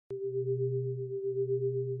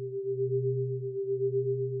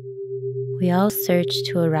We all search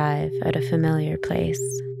to arrive at a familiar place.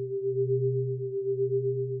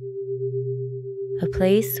 A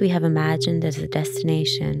place we have imagined as a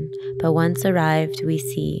destination, but once arrived, we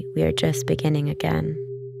see we are just beginning again.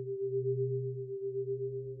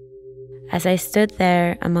 As I stood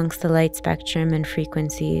there amongst the light spectrum and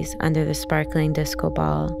frequencies under the sparkling disco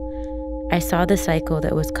ball, I saw the cycle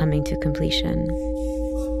that was coming to completion.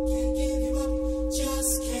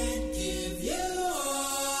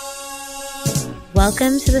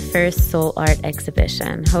 Welcome to the first Soul Art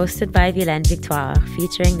exhibition, hosted by Vilaine Victoire,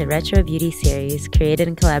 featuring the Retro Beauty series created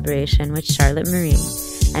in collaboration with Charlotte Marie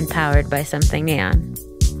and powered by Something Neon.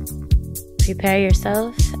 Prepare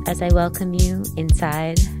yourself as I welcome you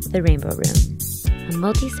inside the Rainbow Room, a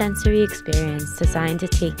multi-sensory experience designed to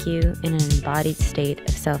take you in an embodied state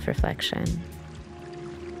of self-reflection.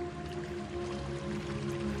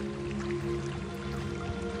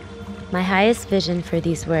 My highest vision for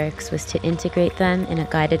these works was to integrate them in a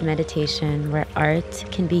guided meditation where art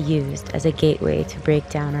can be used as a gateway to break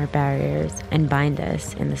down our barriers and bind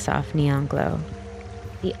us in the soft neon glow.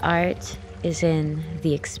 The art is in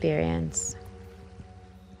the experience.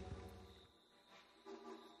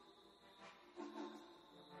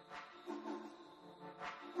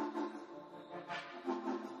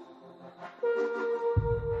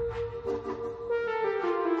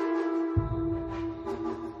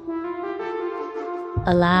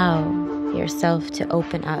 Allow yourself to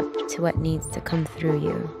open up to what needs to come through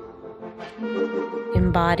you.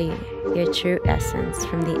 Embody your true essence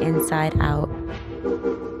from the inside out.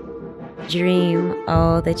 Dream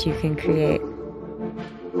all that you can create.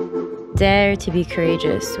 Dare to be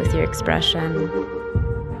courageous with your expression.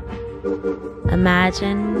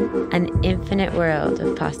 Imagine an infinite world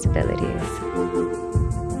of possibilities.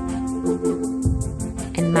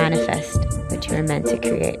 And manifest what you are meant to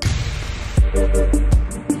create.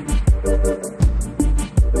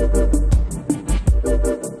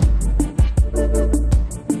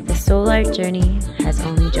 The soul art journey has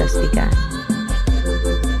only just begun.